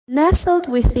Nestled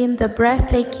within the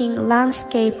breathtaking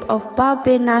landscape of Ba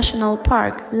Be National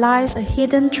Park lies a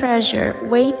hidden treasure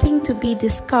waiting to be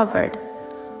discovered.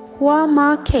 Hua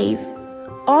Ma Cave,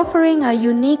 offering a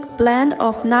unique blend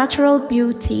of natural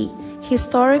beauty,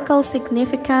 historical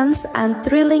significance, and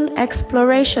thrilling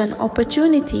exploration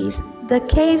opportunities, the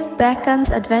cave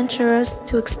beckons adventurers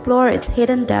to explore its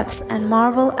hidden depths and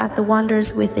marvel at the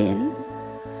wonders within.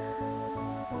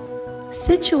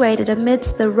 Situated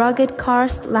amidst the rugged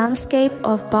karst landscape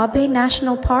of Ba Be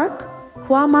National Park,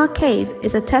 Hua Ma Cave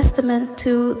is a testament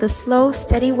to the slow,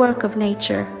 steady work of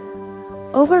nature.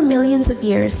 Over millions of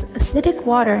years, acidic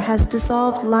water has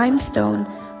dissolved limestone,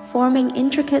 forming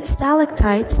intricate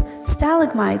stalactites,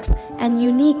 stalagmites, and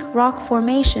unique rock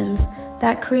formations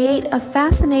that create a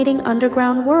fascinating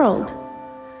underground world.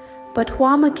 But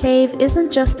Hua Ma Cave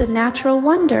isn't just a natural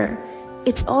wonder,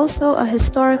 it's also a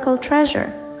historical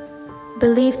treasure.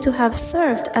 Believed to have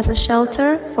served as a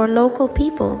shelter for local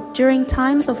people during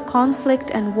times of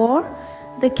conflict and war,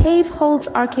 the cave holds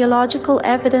archaeological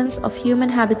evidence of human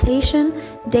habitation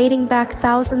dating back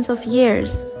thousands of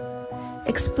years.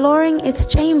 Exploring its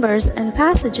chambers and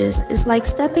passages is like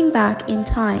stepping back in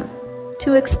time.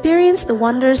 To experience the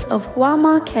wonders of Hua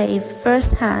Ma Cave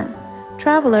firsthand,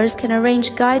 travelers can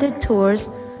arrange guided tours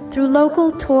through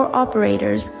local tour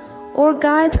operators or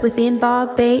guides within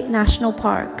Ba Be National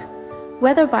Park.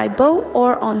 Whether by boat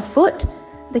or on foot,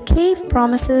 the cave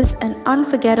promises an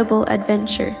unforgettable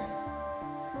adventure.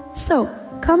 So,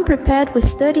 come prepared with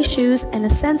sturdy shoes and a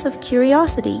sense of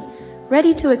curiosity,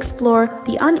 ready to explore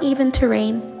the uneven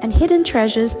terrain and hidden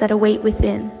treasures that await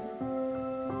within.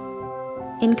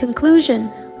 In conclusion,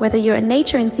 whether you're a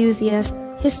nature enthusiast,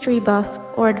 history buff,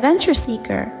 or adventure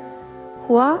seeker,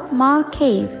 Hua Ma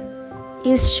Cave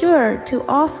is sure to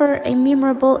offer a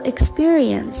memorable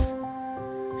experience.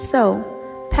 So,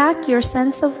 pack your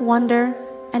sense of wonder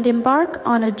and embark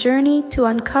on a journey to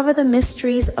uncover the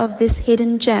mysteries of this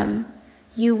hidden gem.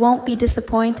 You won't be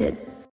disappointed.